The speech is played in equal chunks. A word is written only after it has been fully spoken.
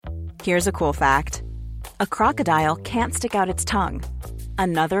Here's a cool fact. A crocodile can't stick out its tongue.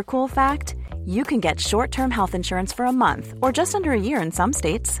 Another cool fact, you can get short-term health insurance for a month or just under a year in some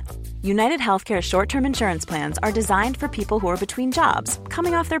states. United Healthcare short-term insurance plans are designed for people who are between jobs,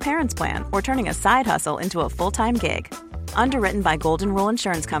 coming off their parents' plan, or turning a side hustle into a full-time gig. Underwritten by Golden Rule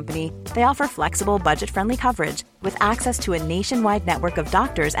Insurance Company, they offer flexible, budget-friendly coverage with access to a nationwide network of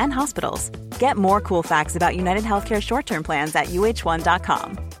doctors and hospitals. Get more cool facts about United Healthcare short-term plans at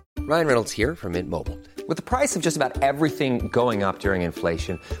uh1.com. Ryan Reynolds here from Mint Mobile. With the price of just about everything going up during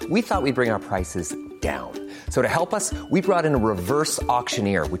inflation, we thought we'd bring our prices down. So to help us, we brought in a reverse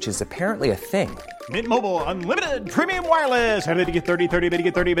auctioneer, which is apparently a thing. Mint Mobile Unlimited Premium Wireless. How to get 30, 30, bit to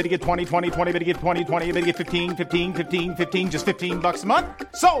get 30, bit to get 20, 20, 20, bit to get 20, 20, bit to get 15, 15, 15, 15, just $15 a month?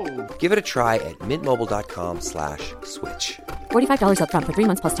 Sold! Give it a try at mintmobile.com/switch. $45 up front for 3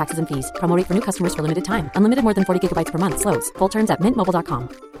 months plus taxes and fees. Promo rate for new customers for limited time. Unlimited more than 40 gigabytes per month. Slows full terms at mintmobile.com.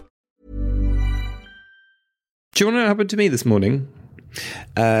 Do you want to know what happened to me this morning?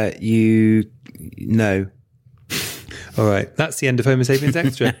 No. All right, that's the end of Homo Sapiens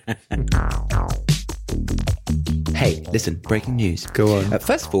Extra. Hey, listen, breaking news. Go on.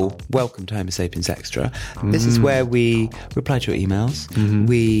 First of all, welcome to Homo Sapiens Extra. This is where we reply to your emails.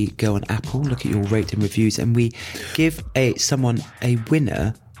 We go on Apple, look at your rating reviews, and we give someone a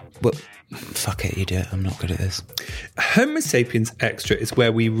winner. Well, fuck it, you do it. I'm not good at this. Homo Sapiens Extra is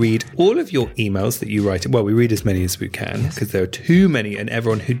where we read all of your emails that you write in. Well, we read as many as we can because there are too many, and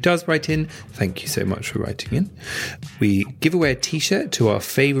everyone who does write in, thank you so much for writing in. We give away a t-shirt to our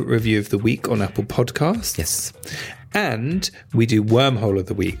favourite review of the week on Apple Podcasts. Yes. And we do Wormhole of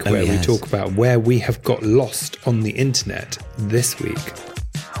the Week, where we talk about where we have got lost on the internet this week.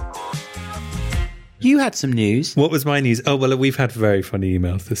 You had some news. What was my news? Oh, well, we've had very funny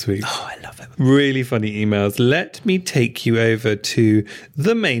emails this week. Oh, I love it. Really funny emails. Let me take you over to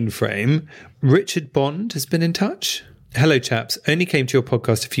the mainframe. Richard Bond has been in touch. Hello, chaps. Only came to your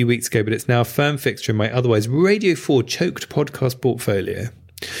podcast a few weeks ago, but it's now a firm fixture in my otherwise Radio 4 choked podcast portfolio.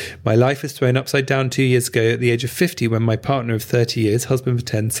 My life was thrown upside down 2 years ago at the age of 50 when my partner of 30 years, husband for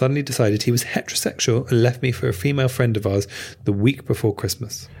 10, suddenly decided he was heterosexual and left me for a female friend of ours the week before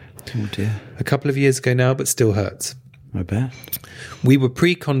Christmas. Oh dear. A couple of years ago now, but still hurts. I bet. We were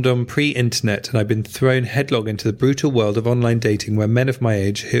pre-condom, pre-internet, and I've been thrown headlong into the brutal world of online dating where men of my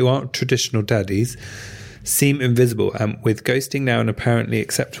age, who aren't traditional daddies, seem invisible, and with ghosting now an apparently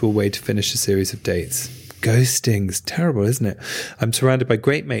acceptable way to finish a series of dates. Ghosting's terrible, isn't it? I'm surrounded by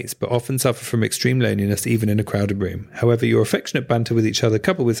great mates, but often suffer from extreme loneliness even in a crowded room. However, your affectionate banter with each other,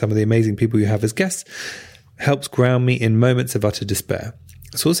 coupled with some of the amazing people you have as guests, helps ground me in moments of utter despair.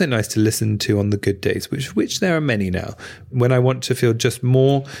 It's also nice to listen to on the good days, which there are many now, when I want to feel just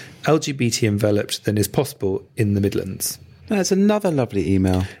more LGBT enveloped than is possible in the Midlands. That's another lovely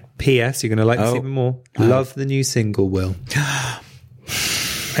email. P.S. You're going to like this even more. Love the new single, Will.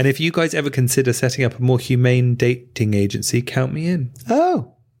 And if you guys ever consider setting up a more humane dating agency, count me in.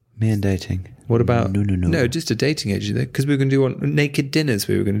 Oh, me and dating. What about? No. No, just a dating agency, because we were going to do naked dinners.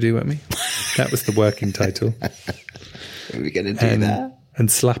 We were going to do, weren't we? That was the working title. Are we going to do that? And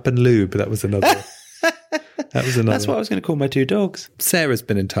slap and lube, that was another. That's what I was going to call my two dogs. Sarah's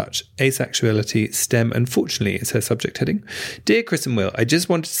been in touch. Asexuality, STEM, unfortunately, is her subject heading. Dear Chris and Will, I just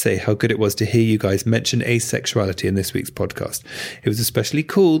wanted to say how good it was to hear you guys mention asexuality in this week's podcast. It was especially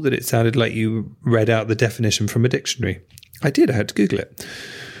cool that it sounded like you read out the definition from a dictionary. I did, I had to Google it.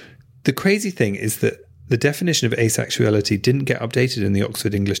 The crazy thing is that the definition of asexuality didn't get updated in the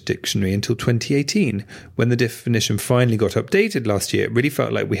Oxford English Dictionary until 2018. When the definition finally got updated last year, it really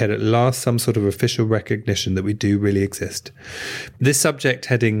felt like we had at last some sort of official recognition that we do really exist. This subject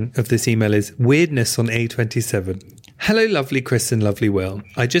heading of this email is Weirdness on A27. Hello, lovely Chris and lovely Will.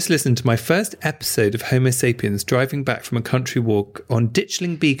 I just listened to my first episode of Homo Sapiens driving back from a country walk on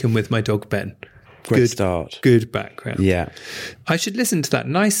Ditchling Beacon with my dog Ben. Good start. Good background. Yeah. I should listen to that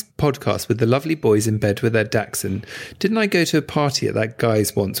nice podcast with the lovely boys in bed with their Dachshund. Didn't I go to a party at that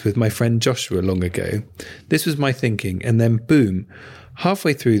guy's once with my friend Joshua long ago? This was my thinking, and then boom.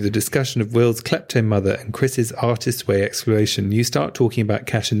 Halfway through the discussion of Will's klepto mother and Chris's artist's way exploration, you start talking about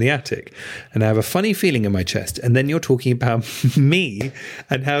cash in the attic, and I have a funny feeling in my chest, and then you're talking about me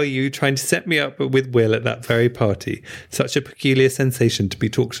and how you trying to set me up with Will at that very party. Such a peculiar sensation to be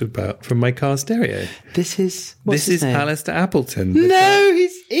talked about from my car stereo. This is Alistair Appleton. No,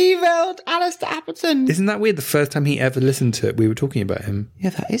 he's emailed Alistair Appleton. Isn't that weird? The first time he ever listened to it, we were talking about him.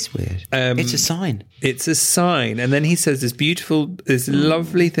 Yeah, that is weird. It's a sign. It's a sign. And then he says this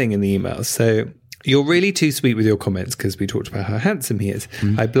lovely thing in the email. So You're really too sweet with your comments because we talked about how handsome he is.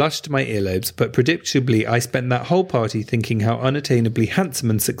 I blushed to my earlobes, but predictably I spent that whole party thinking how unattainably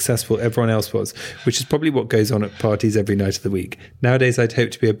handsome and successful everyone else was, which is probably what goes on at parties every night of the week. Nowadays I'd hope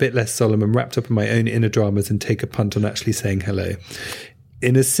to be a bit less solemn and wrapped up in my own inner dramas and take a punt on actually saying hello.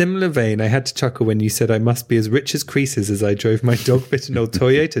 In a similar vein, I had to chuckle when you said I must be as rich as Croesus as I drove my dog-bitten old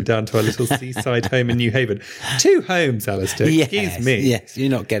Toyota down to our little seaside home in New Haven. 2 homes, Alistair. Excuse me. Yes, you're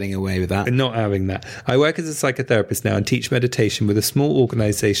not getting away with that. I'm not having that. I work as a psychotherapist now and teach meditation with a small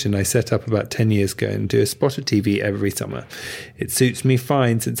organisation I set up about 10 years ago and do a spot of TV every summer. It suits me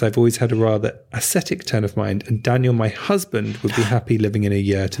fine since I've always had a rather ascetic turn of mind, and Daniel, my husband, would be happy living in a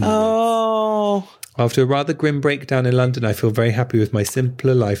yurt. Oh... After a rather grim breakdown in London, I feel very happy with my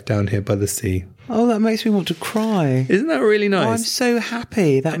simpler life down here by the sea. Oh, that makes me want to cry. Isn't that really nice? Oh, I'm so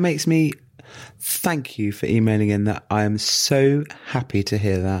happy. That makes me... Thank you for emailing in that. I am so happy to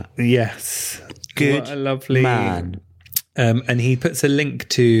hear that. Yes. Good what a lovely man. And he puts a link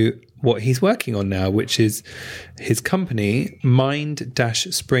to what he's working on now, which is his company,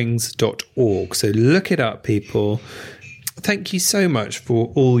 mind-springs.org. So look it up, people. Thank you so much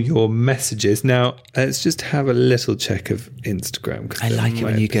for all your messages. Now, let's just have a little check of Instagram. I like it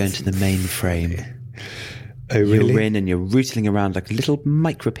when you go into the main frame. Oh, really? You're in and you're rootling around like a little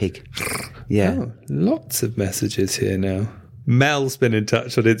micro pig. Yeah. Oh, lots of messages here now. Mel's been in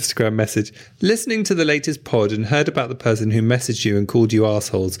touch on Instagram message. Listening to the latest pod and heard about the person who messaged you and called you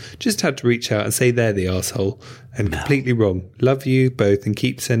arseholes. Just had to reach out and say they're the arsehole. And completely wrong. Love you both and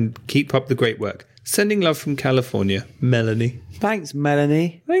keep up the great work. Sending love from California, Melanie. Thanks,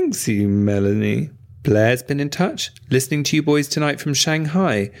 Melanie. Thanks you, Melanie. Blair's been in touch. Listening to you boys tonight from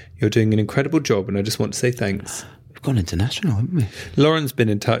Shanghai. You're doing an incredible job and I just want to say thanks. We've gone international, haven't we? Lauren's been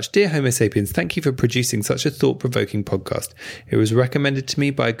in touch. Dear Homo Sapiens, thank you for producing such a thought-provoking podcast. It was recommended to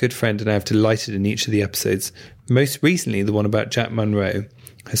me by a good friend and I have delighted in each of the episodes. Most recently, the one about Jack Monroe.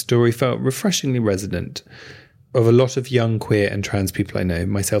 Her story felt refreshingly resonant of a lot of young queer and trans people I know,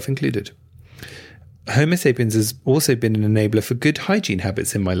 myself included. Homo Sapiens has also been an enabler for good hygiene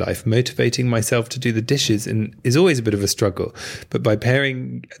habits in my life. Motivating myself to do the dishes is always a bit of a struggle. But by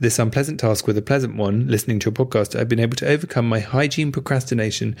pairing this unpleasant task with a pleasant one, listening to a podcast, I've been able to overcome my hygiene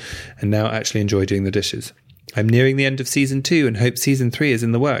procrastination and now actually enjoy doing the dishes. I'm nearing the end of season 2 and hope season 3 is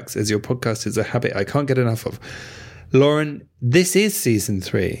in the works, as your podcast is a habit I can't get enough of. Lauren, this is season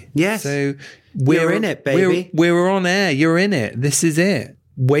 3. Yes. So we're in it, baby. We're on air. You're in it. This is it.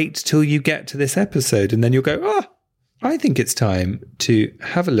 Wait till you get to this episode and then you'll go, I think it's time to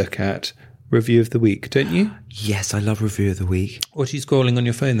have a look at Review of the Week, don't you? Yes, I love Review of the Week. What are you scrolling on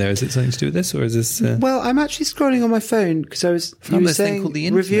your phone there? Is it something to do with this or is this... Well, I'm actually scrolling on my phone because I was saying called the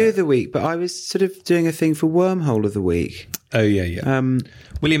Review of the Week, but I was sort of doing a thing for Wormhole of the Week. Oh, yeah.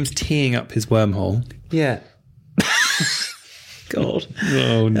 William's teeing up his wormhole. Yeah. God.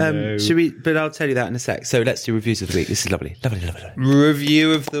 Oh, no. But I'll tell you that in a sec. So let's do Reviews of the Week. This is lovely. Lovely.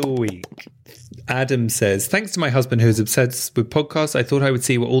 Review of the Week. Adam says, thanks to my husband who is obsessed with podcasts, I thought I would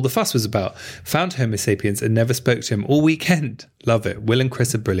see what all the fuss was about. Found Homo Sapiens and never spoke to him all weekend. Love it. Will and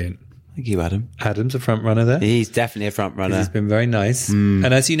Chris are brilliant. Thank you, Adam. Adam's a front runner there. He's definitely a front runner. He's been very nice. And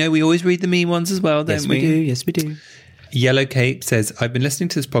as you know, we always read the me ones as well, don't we? Yes, we do. Yellow Cape says, I've been listening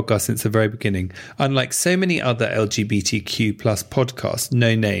to this podcast since the very beginning. Unlike so many other LGBTQ plus podcasts,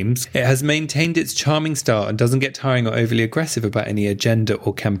 no names, it has maintained its charming style and doesn't get tiring or overly aggressive about any agenda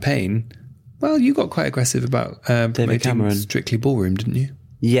or campaign. Well, you got quite aggressive about promoting Cameron. Strictly Ballroom, didn't you?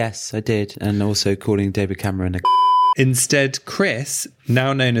 Yes, I did. And also calling David Cameron a... Instead, Chris,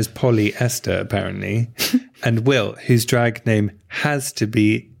 now known as Polly Esther, apparently, and Will, whose drag name has to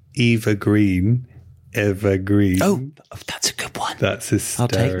be Eva Green. Oh, that's a good one. That's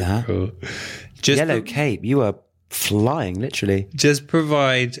hysterical. I'll take that. Yellow Cape, you are flying, literally. Just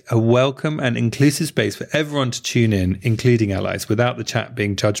provide a welcome and inclusive space for everyone to tune in, including allies, without the chat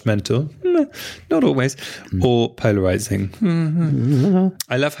being judgmental, not always, or polarizing.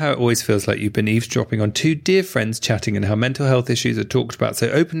 I love how it always feels like you've been eavesdropping on 2 dear friends chatting and how mental health issues are talked about so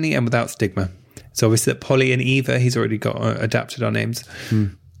openly and without stigma. It's obvious that Polly and Eva, he's already got adapted our names.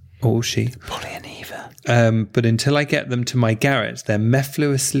 Or she. Polly and Eva. But until I get them to my garret, their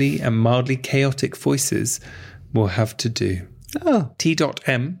mellifluously and mildly chaotic voices will have to do. Oh.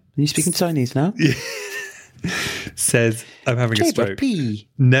 T.M. Are you speaking Chinese now? Says, I'm having a stroke.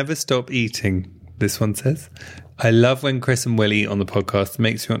 Never stop eating, this one says. I love when Chris and Will eat on the podcast. It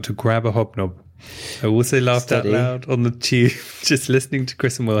makes me want to grab a hobnob. I also laughed out loud on the tube just listening to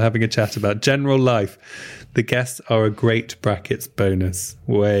Chris and Will having a chat about general life. The guests are a great brackets bonus.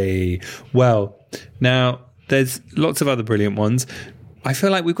 Way. Well, now, there's lots of other brilliant ones. I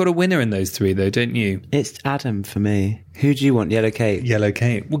feel like we've got a winner in those three, though, don't you? It's Adam for me. Who do you want? Yellow Cape? Yellow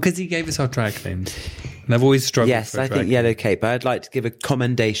Cape. Well, because he gave us our drag names. And I've always struggled Yes, for a I drag think name. Yellow Cape. But I'd like to give a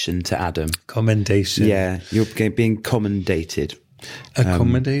commendation to Adam. Commendation. Yeah, you're being commendated.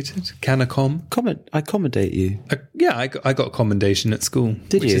 Accommodated? I accommodate you. Yeah, I got a commendation at school.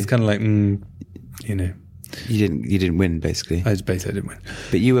 Did which you? is kind of like, you know. You didn't win, basically. I didn't win.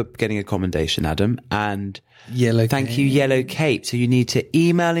 But you were getting a commendation, Adam, and thank you, Cape. Yellow Cape. So you need to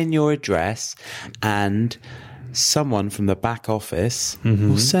email in your address, and someone from the back office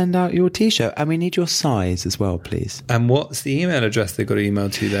will send out your T-shirt. And we need your size as well, please. And what's the email address they got to email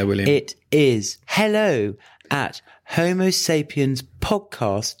to there, William? It is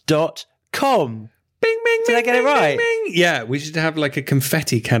hello@homosapienspodcast.com. Bing, bing, Did I bing, get it bing, right? bing, bing. Yeah, we should have like a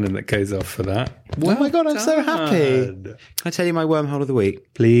confetti cannon that goes off for that. Oh my God, I'm so happy. done. Can I tell you my wormhole of the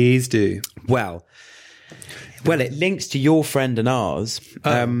week? Please do. Well, it links to your friend and ours,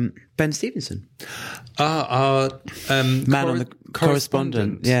 Ben Stevenson. Our Man on the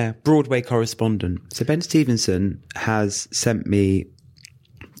correspondent. Yeah, Broadway correspondent. So Ben Stevenson has sent me,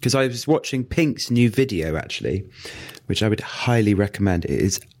 because I was watching Pink's new video, actually, which I would highly recommend. It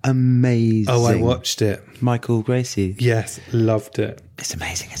is amazing. Oh, I watched it. Michael Gracie. Yes, loved it. It's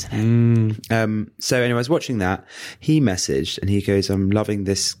amazing, isn't it? So anyway, I was watching that. He messaged and he goes, I'm loving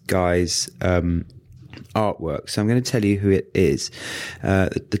this guy's artwork. So I'm going to tell you who it is.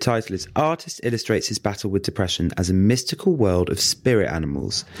 The title is Artist Illustrates His Battle with Depression as a Mystical World of Spirit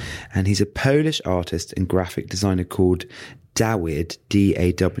Animals. And he's a Polish artist and graphic designer called Dawid,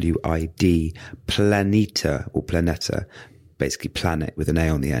 D-A-W-I-D, Planeta, basically planet with an A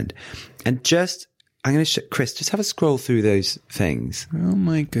on the end. And I'm going to Chris, just have a scroll through those things. Oh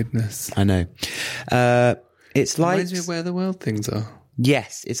my goodness. I know. It's like... Reminds me of Where the Wild Things Are.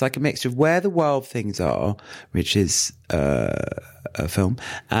 Yes, it's like a mixture of Where the Wild Things Are, which is a film,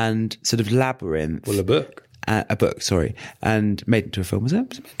 and sort of Labyrinth. Well, a book. A book, sorry. And made into a film, was it?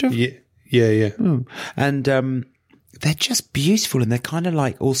 Was it made into a film? Yeah. Oh. And they're just beautiful, and they're kind of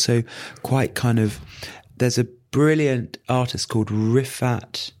like also quite kind of... There's a brilliant artist called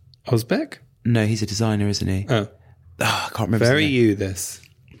Rifat... Ozbek? No, he's a designer, isn't he? Oh. I can't remember. Very you, this.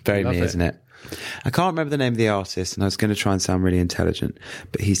 Very Love me, it. isn't it? I can't remember the name of the artist, and I was going to try and sound really intelligent,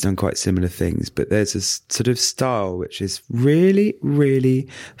 but he's done quite similar things. But there's a sort of style which is really, really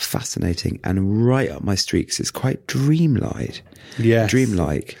fascinating and right up my street because it's quite dreamlike. Yes.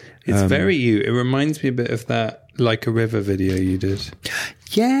 Dreamlike. It's very you. It reminds me a bit of that Like a River video you did.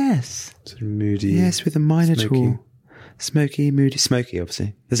 Yes. Sort of moody. Yes, with a Minotaur. smoky. Smoky, moody. Smoky,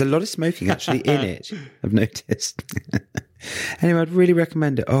 obviously. There's a lot of smoking actually in it, I've noticed. Anyway, I'd really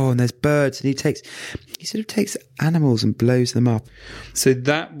recommend it. Oh, and there's birds, and he sort of takes animals and blows them up. So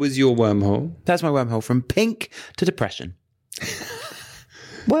that was your wormhole. That's my wormhole, from pink to depression.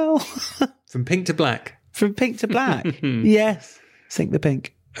 Well, From pink to black. from pink to black. Yes. Sink the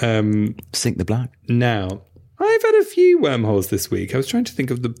pink. Sink the black. Now, I've had a few wormholes this week. I was trying to think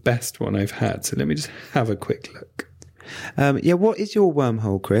of the best one I've had. So let me just have a quick look. What is your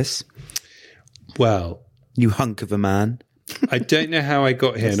wormhole, Chris? Well, You hunk of a man. I don't know how I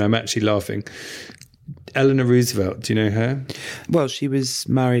got here, and I'm actually laughing. Eleanor Roosevelt, do you know her? Well, she was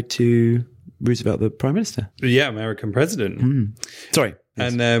married to Roosevelt, the Prime Minister. Yeah, American president. Sorry.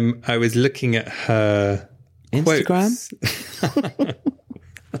 And I was looking at her Instagram? quotes.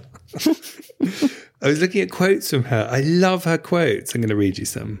 I was looking at quotes from her. I love her quotes. I'm going to read you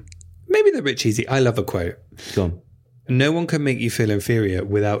some. Maybe they're a bit cheesy. I love a quote. Go on. No one can make you feel inferior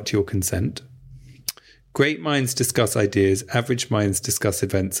without your consent. Great minds discuss ideas. Average minds discuss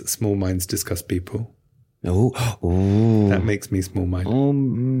events. Small minds discuss people. Oh. That makes me small minded. Oh,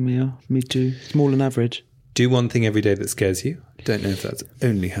 yeah, me too. Small and average. Do one thing every day that scares you. Don't know if that's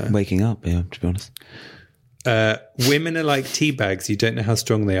only her. Waking up, yeah, to be honest. Women are like tea bags. You don't know how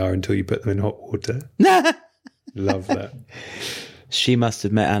strong they are until you put them in hot water. Love that. She must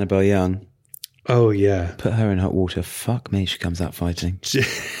have met Annabelle Young. Oh, yeah. Put her in hot water. Fuck me, she comes out fighting.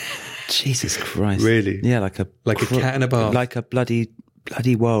 Jesus Christ. Really? Yeah, like a cat in a bath. Like a bloody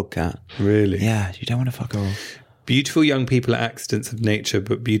wildcat. Really? Yeah, you don't want to fuck her off. Beautiful young people are accidents of nature,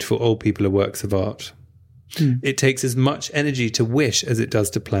 but beautiful old people are works of art. It takes as much energy to wish as it does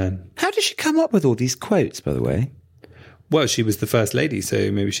to plan. How did she come up with all these quotes, by the way? Well, she was the first lady,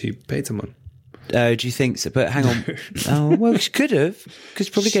 so maybe she paid someone. Do you think so? But hang on. Oh, well, she could have, because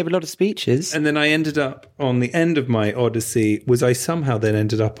she probably gave a lot of speeches. And then I ended up on the end of my odyssey, I somehow then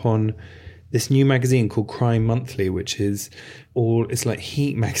ended up on this new magazine called Crime Monthly, which is it's like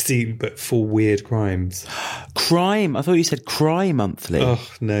Heat magazine, but for weird crimes. Crime? I thought you said Cry Monthly. Oh,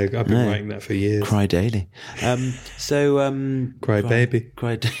 no, I've been writing that for years. Cry Daily. Cry Baby.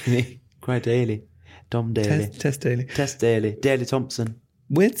 Cry Daily. Cry Daily. Dom Daily. Test Daily. Test Daily. Daily Thompson.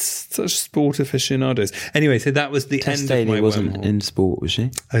 With such sport aficionados. Anyway, so that was the Tess end Daly of my wasn't wormhole. in sport, was she?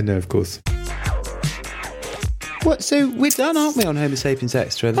 I know, of course. What? So we're done, aren't we, on Homo Sapiens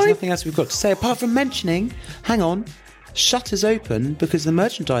Extra? There's nothing else we've got to say apart from mentioning, hang on, shutters open because the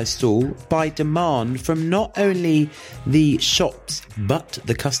merchandise stall, by demand from not only the shops but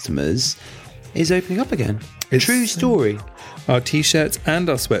the customers, is opening up again. True story. Our t-shirts and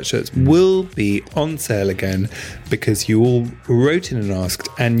our sweatshirts will be on sale again because you all wrote in and asked,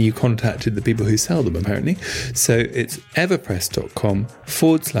 and you contacted the people who sell them, apparently. So it's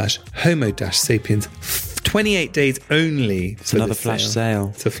everpress.com/homo-sapiens. 28 days only. It's another flash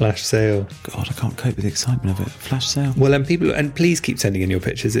sale. It's a flash sale. God, I can't cope with the excitement of it. Flash sale. Well, and please keep sending in your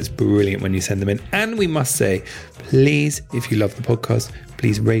pictures. It's brilliant when you send them in. And we must say, please, if you love the podcast,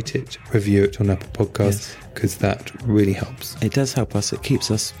 please rate it, review it on Apple Podcasts, because that really helps. It does help us. It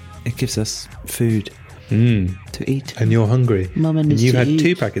gives us food to eat. And you're hungry. Mama needs and you to had eat.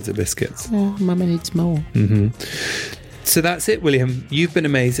 2 packets of biscuits. Oh, Mama needs more. Mm-hmm. So that's it, William. You've been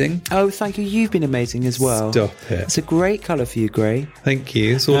amazing. Oh, thank you. You've been amazing as well. Stop it. It's a great colour for you, Gray. Thank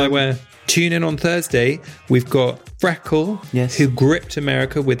you. It's all I wear. Tune in on Thursday. We've got Freckle, who gripped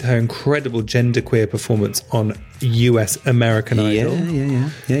America with her incredible genderqueer performance on US American Idol.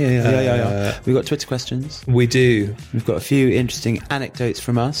 Yeah. We've got Twitter questions. We do. We've got a few interesting anecdotes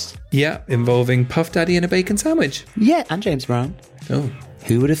from us. Yeah, involving Puff Daddy and a bacon sandwich. Yeah, and James Brown. Oh.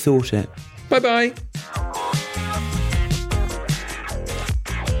 Who would have thought it? Bye-bye.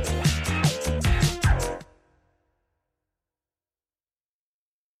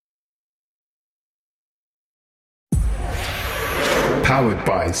 Powered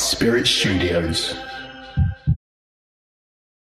by Spirit Studios.